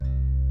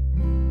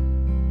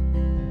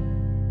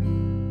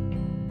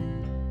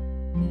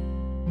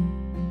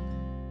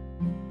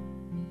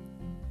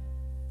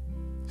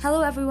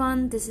Hello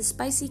everyone, this is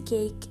Spicy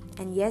Cake,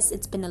 and yes,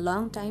 it's been a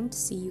long time to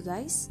see you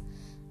guys,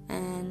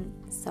 and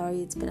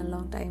sorry it's been a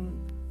long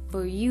time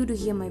for you to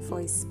hear my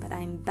voice, but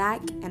I'm back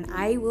and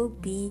I will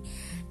be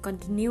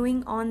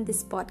continuing on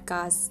this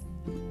podcast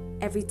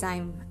every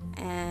time,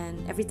 and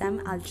every time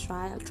I'll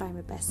try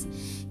my best.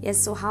 Yes,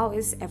 so how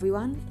is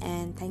everyone?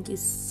 And thank you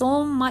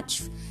so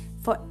much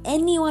for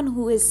anyone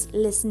who is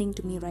listening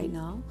to me right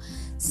now.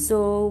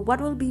 So what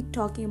we'll be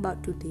talking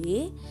about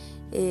today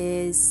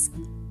is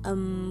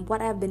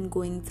what I've been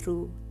going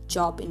through,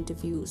 job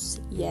interviews.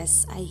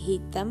 Yes, I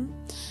hate them.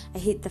 I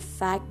hate the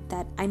fact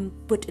that I'm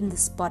put in the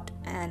spot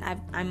and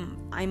I've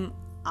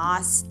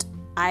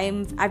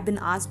been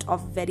asked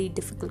of very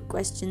difficult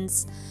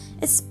questions.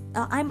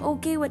 I'm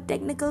okay with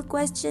technical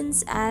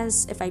questions,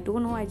 as if I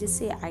don't know, I just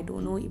say I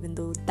don't know, even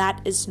though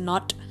that is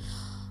not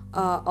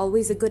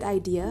always a good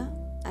idea.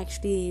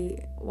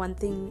 Actually, one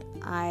thing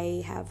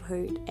I have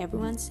heard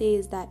everyone say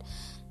is that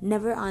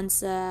never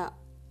answer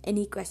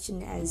any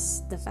question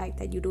as the fact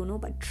that you don't know,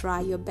 but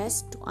try your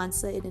best to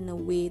answer it in a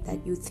way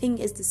that you think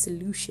is the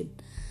solution.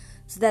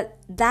 So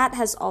that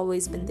has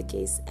always been the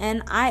case,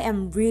 and I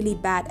am really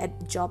bad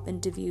at job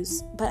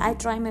interviews, but I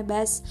try my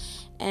best,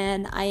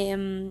 and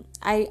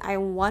I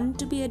want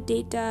to be a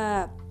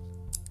data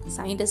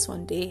scientist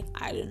one day.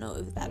 I don't know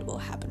if that will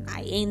happen.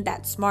 I ain't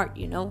that smart,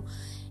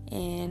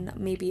 and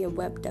maybe a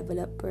web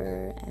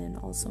developer, and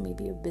also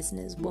maybe a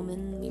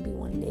businesswoman, maybe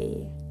one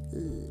day.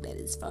 That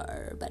is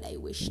far, but I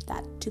wish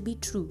that to be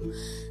true.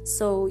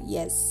 So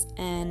yes,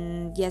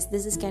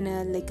 this is kind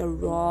of like a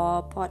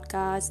raw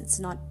podcast. It's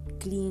not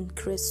clean,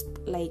 crisp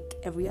like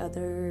every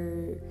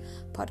other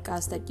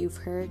podcast that you've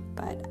heard,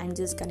 but I'm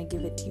just gonna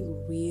give it to you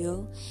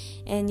real.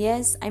 And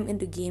yes, I'm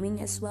into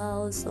gaming as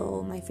well,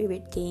 so my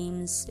favorite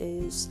games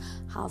is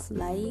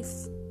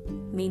Half-Life,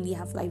 mainly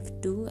Half-Life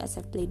 2, as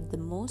I've played the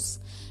most.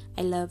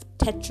 I love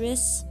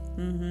Tetris,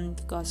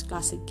 because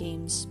classic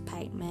games,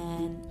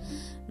 Pac-Man,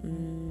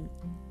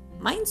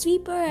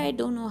 Minesweeper. I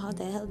don't know how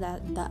the hell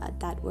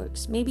that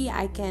works. Maybe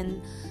I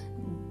can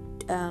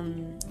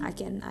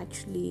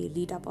actually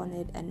read up on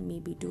it and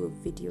maybe do a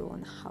video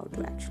on how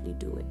to actually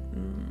do it.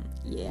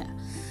 Yeah.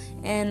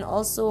 And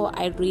also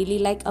I really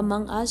like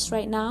Among Us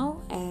right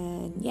now,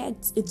 and yeah,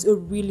 it's a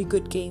really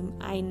good game.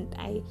 I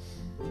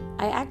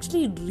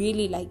actually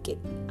really like it.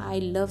 I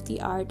love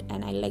the art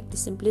and I like the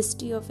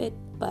simplicity of it,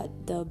 but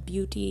the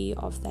beauty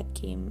of that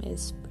game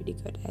is pretty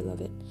good. I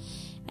love it.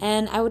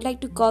 And I would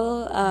like to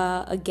call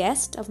a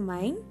guest of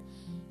mine.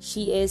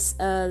 She is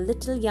a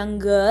little young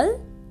girl,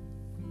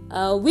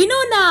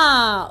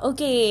 Winona.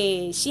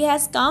 Okay, she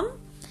has come.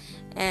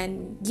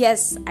 And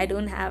yes, I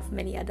don't have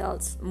many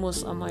adults.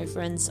 Most of my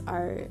friends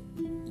are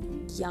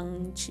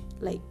young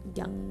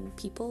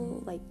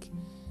people, like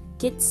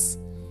kids.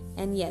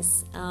 And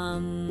yes,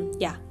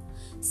 yeah.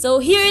 So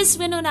here is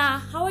Winona.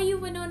 How are you,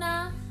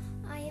 Winona?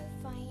 I am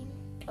fine.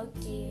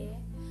 Okay.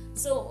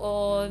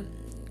 So,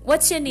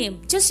 what's your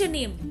name? Just your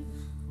name.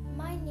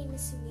 My name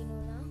is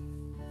Winona.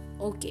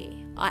 Okay.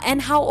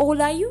 And how old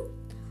are you?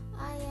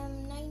 I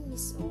am 9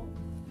 years old.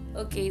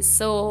 Okay.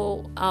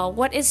 So,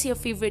 what is your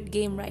favorite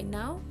game right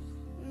now?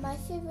 My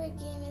favorite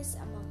game is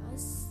Among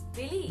Us.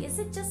 Really? Is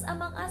it just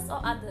Among Us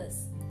or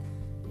others?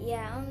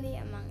 Yeah, only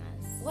Among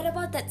Us. What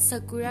about that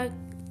Sakura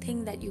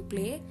thing that you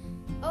play?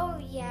 Oh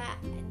yeah,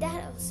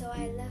 that also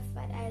I love,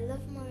 but I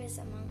love more is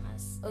Among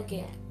Us.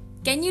 Okay.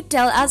 Can you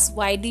tell us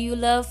why do you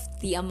love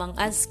the Among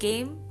Us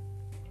game?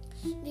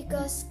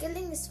 Because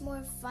killing is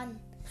more fun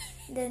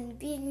than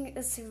being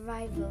a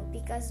survival.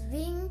 Because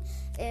being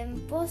an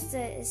imposter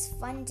is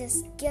fun,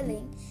 just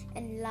killing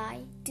and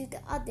lie to the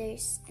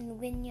others and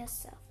win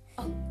yourself.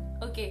 Oh,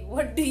 okay.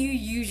 What do you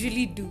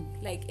usually do,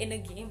 like in a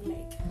game?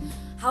 Like,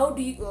 how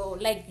do you go?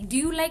 Like, do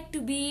you like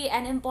to be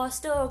an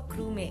imposter or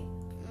crewmate?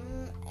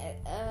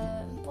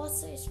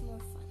 Imposter is more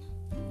fun.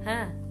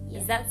 Huh? Yeah.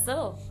 Is that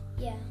so?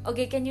 Yeah.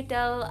 Okay, can you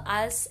tell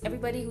us,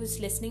 everybody who's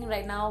listening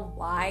right now,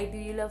 why do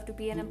you love to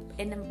be an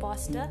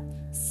imposter?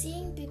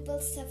 Seeing people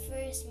suffer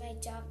is my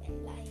job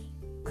and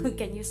lying.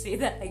 Can you say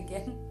that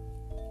again?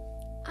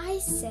 I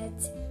said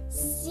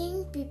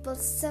seeing people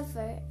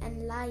suffer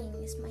and lying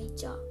is my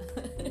job.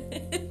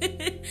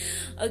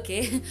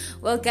 Okay,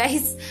 well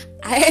guys,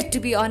 to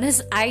be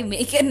honest, I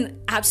make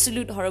an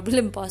absolute horrible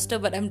imposter,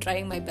 but I'm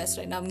trying my best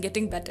right now. I'm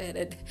getting better at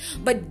it.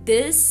 But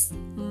this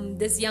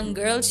young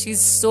girl, she's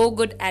so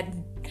good at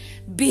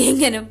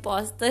being an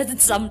imposter that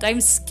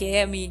sometimes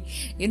scare me.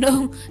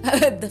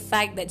 The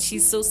fact that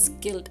she's so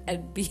skilled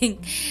at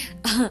being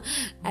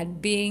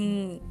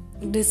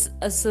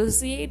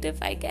disassociative,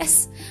 I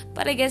guess.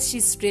 But I guess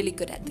she's really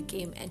good at the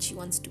game and she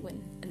wants to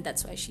win, and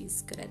that's why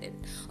she's good at it.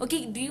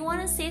 Okay, do you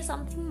want to say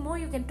something more?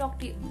 You can talk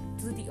to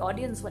the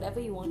audience, whatever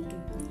you want to.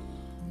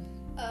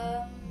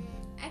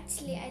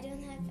 Actually, I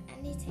don't have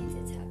anything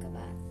to talk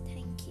about.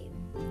 Thank you.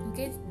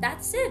 Okay,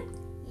 that's it.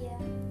 Yeah.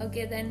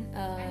 Okay, then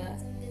I'm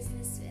some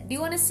business with. do you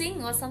want to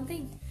sing or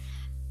something?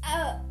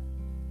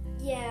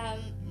 Yeah,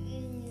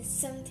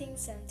 something,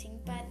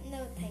 but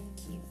no, thank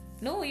you.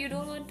 No, you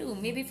don't want to.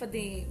 Maybe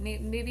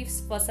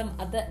for some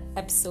other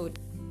episode.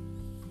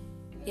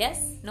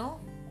 Yes? No?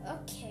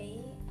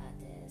 Okay,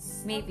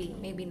 others. Maybe,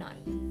 Okay. maybe not.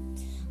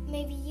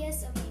 Maybe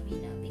yes or maybe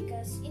no,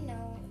 because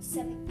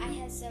I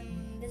had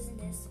some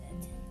business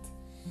attend,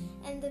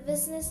 and the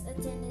business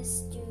attend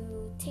is to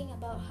think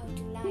about how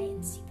to lie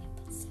and see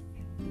people suffer.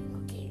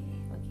 Okay.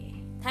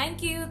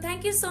 Thank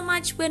you so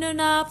much,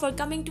 Winona, for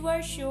coming to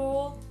our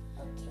show.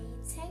 Okay,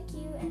 thank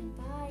you and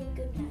bye.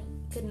 Good night.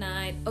 Good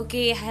night.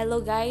 Okay,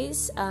 hello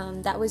guys.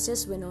 That was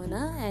just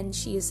Winona, and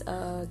she is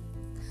a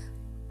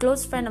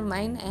close friend of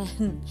mine.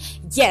 And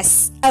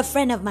yes, a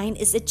friend of mine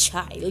is a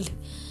child.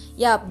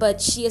 Yeah, but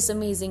she is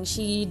amazing.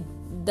 She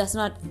does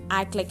not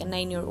act like a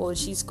 9-year-old.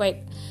 She's quite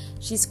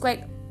she's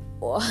quite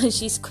what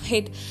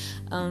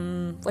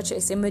should I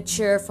say,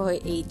 mature for her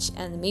age,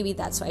 and maybe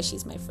that's why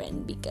she's my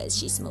friend, because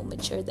she's more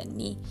mature than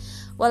me.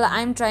 Well,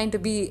 I'm trying to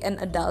be an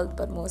adult,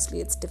 but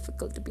mostly it's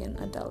difficult to be an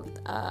adult.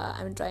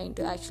 I'm trying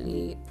to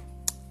actually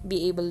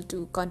be able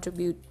to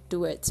contribute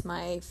towards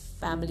my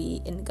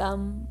family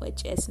income,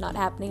 which is not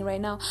happening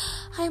right now.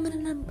 I'm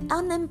an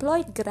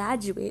unemployed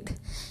graduate.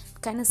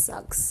 Kind of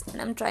sucks, and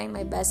I'm trying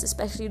my best,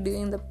 especially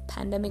during the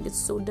pandemic. It's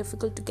so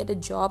difficult to get a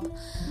job,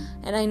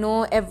 and I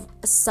know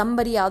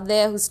somebody out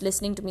there who's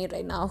listening to me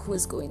right now who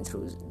is going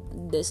through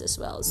this as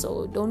well.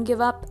 So don't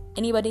give up.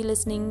 Anybody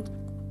listening,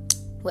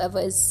 whoever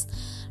is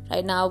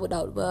right now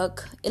without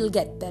work, it'll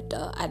get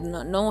better. I do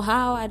not know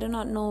how. I do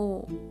not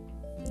know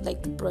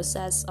like the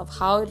process of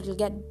how it'll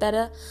get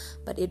better,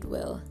 but it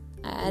will.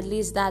 At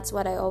least that's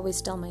what I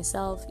always tell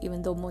myself,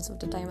 even though most of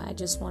the time I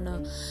just want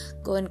to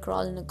go and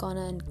crawl in a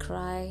corner and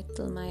cry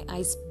till my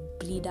eyes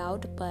bleed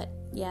out. But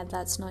yeah,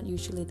 that's not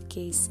usually the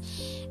case.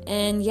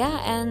 And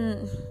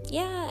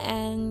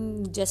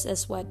just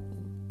as what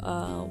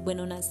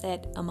Winona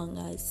said, Among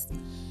Us,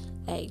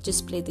 like,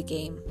 just play the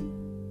game.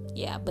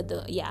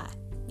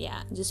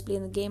 Just play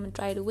the game and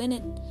try to win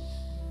it.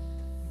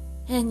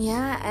 And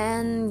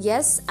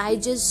yes,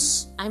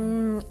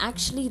 I'm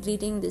actually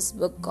reading this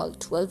book called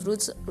 12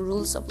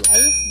 Rules of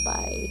Life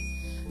by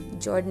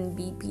Jordan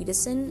B.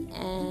 Peterson.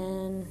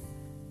 And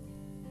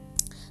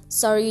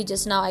sorry,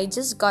 just now I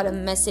just got a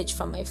message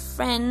from my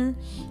friend.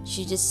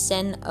 She just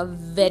sent a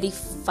very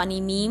funny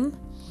meme,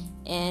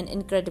 and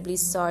incredibly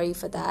sorry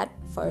for that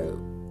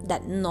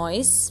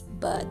noise,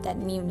 but that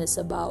meme is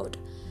about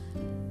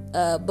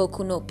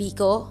Boku no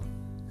Pico.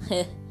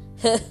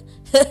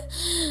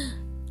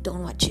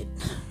 Don't watch it.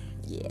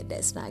 Yeah,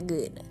 that's not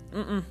good.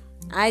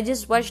 I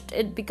just watched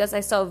it because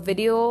I saw a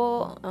video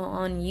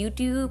on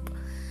YouTube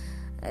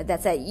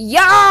that said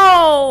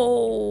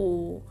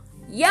yo,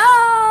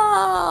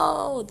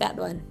 that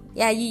one.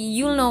 Yeah,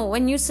 you'll know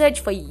when you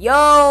search for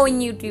yo in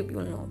YouTube,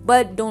 you'll know.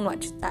 But don't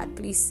watch that,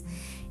 please.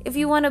 If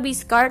you want to be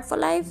scarred for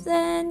life,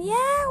 then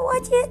yeah,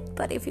 watch it.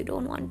 But if you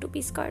don't want to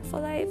be scarred for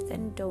life,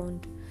 then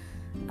don't.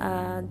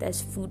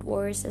 There's Food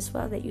Wars as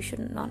well that you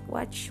should not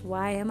watch.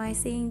 Why am I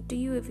saying to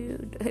you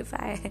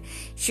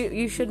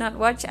you should not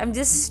watch? I'm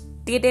just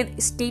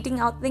stating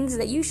out things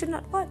that you should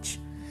not watch.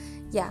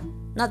 Yeah,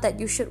 not that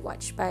you should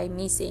watch, by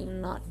me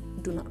saying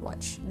do not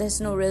watch. There's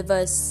no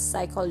reverse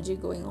psychology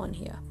going on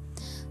here.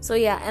 So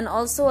yeah, and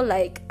also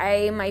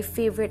my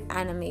favorite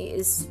anime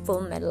is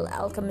Full Metal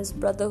Alchemist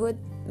Brotherhood,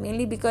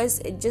 mainly because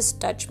it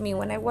just touched me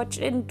when I watched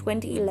it in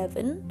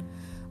 2011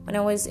 when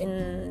I was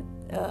in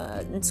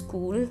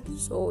school.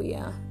 So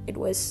yeah, it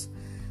was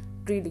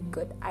really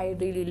good. I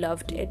really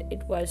loved it.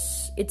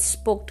 It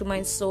spoke to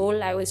my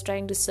soul. I was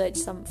trying to search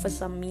for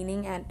some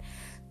meaning, and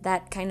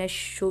that kind of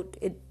showed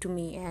it to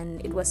me,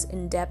 and it was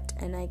in depth,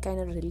 and I kind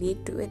of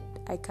relate to it.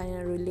 I kind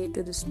of relate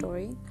to the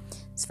story.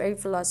 It's very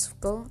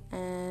philosophical,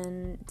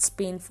 and it's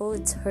painful,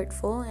 it's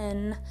hurtful,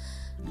 and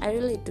I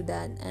relate to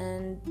that.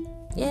 And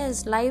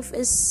yes, life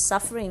is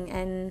suffering,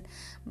 and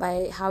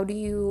by how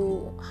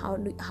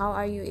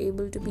are you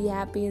able to be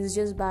happy is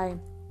just by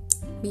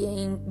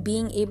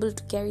being able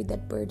to carry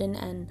that burden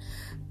and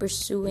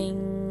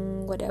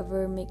pursuing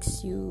whatever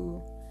makes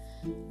you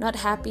not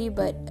happy,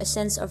 but a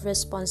sense of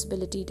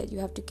responsibility that you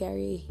have to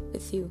carry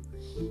with you.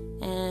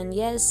 And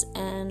yes,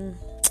 and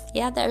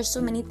yeah, there are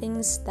so many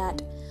things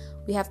that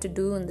we have to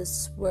do in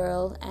this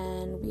world,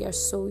 and we are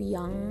so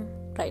young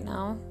right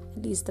now.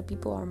 At least the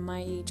people are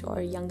my age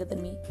or younger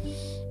than me,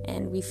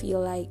 and we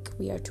feel like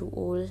we are too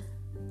old,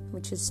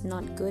 which is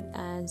not good,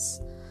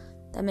 as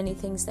there are many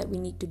things that we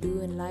need to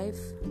do in life,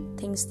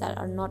 things that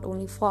are not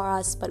only for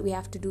us, but we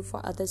have to do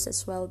for others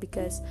as well.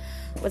 Because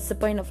what's the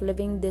point of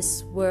living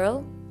this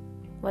world?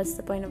 What's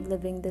the point of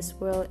living this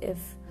world if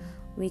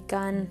we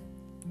can't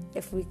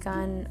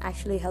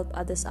actually help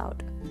others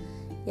out?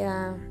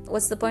 Yeah,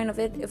 what's the point of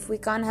it if we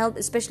can't help,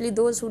 especially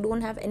those who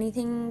don't have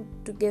anything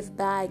to give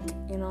back,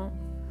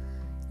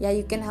 Yeah,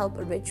 you can help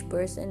a rich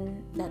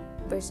person. That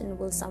person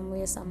will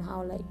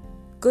somehow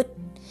good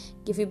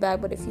give you back.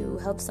 But if you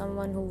help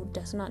someone who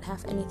does not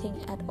have anything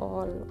at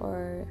all,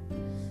 or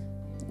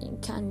you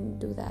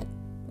can't do that.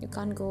 You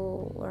can't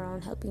go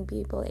around helping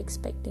people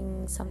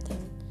expecting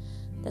something.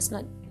 That's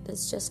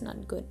just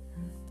not good.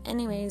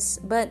 anyways,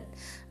 but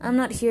I'm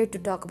not here to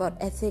talk about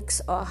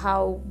ethics or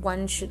how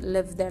one should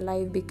live their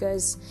life,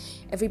 because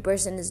every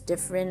person is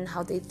different,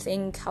 how they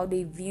think, how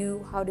they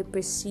view, how they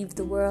perceive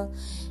the world,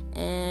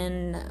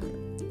 and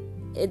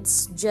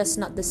it's just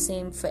not the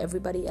same for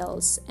everybody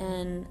else.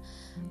 And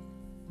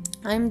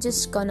I'm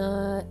just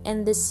gonna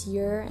end this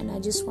here, and I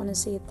just want to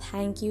say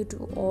thank you to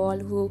all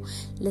who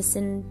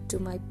listened to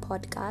my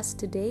podcast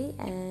today,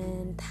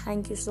 and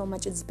thank you so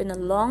much. It's been a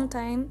long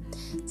time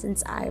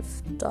since I've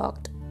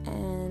talked,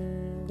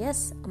 and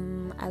yes,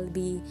 I'll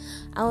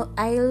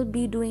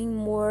be doing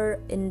more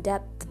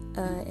in-depth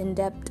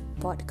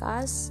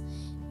podcasts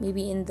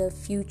maybe in the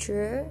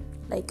future,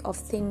 like of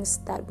things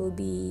that will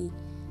be,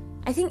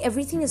 I think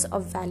everything is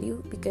of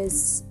value,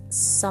 because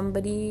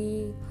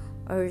somebody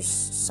or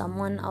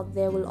someone out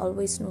there will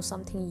always know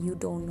something you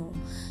don't know.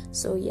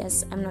 So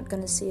yes, I'm not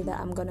gonna say that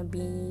I'm gonna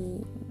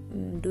be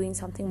doing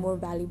something more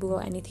valuable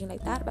or anything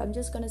like that, but I'm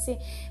just gonna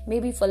say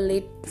maybe for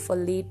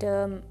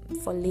later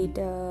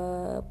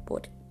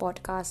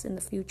podcasts in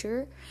the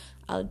future,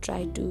 I'll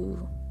try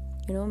to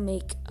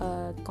make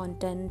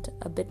content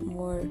a bit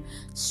more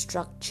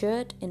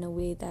structured in a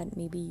way that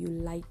maybe you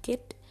like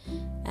it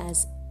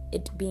as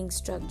it being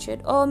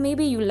structured, or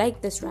maybe you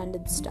like this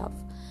random stuff.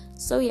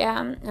 So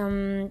yeah,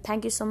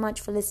 thank you so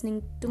much for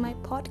listening to my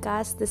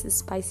podcast. This is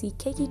Spicy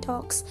Cakey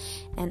Talks,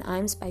 and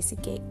I'm Spicy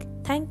Cake.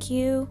 Thank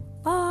you.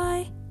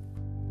 Bye.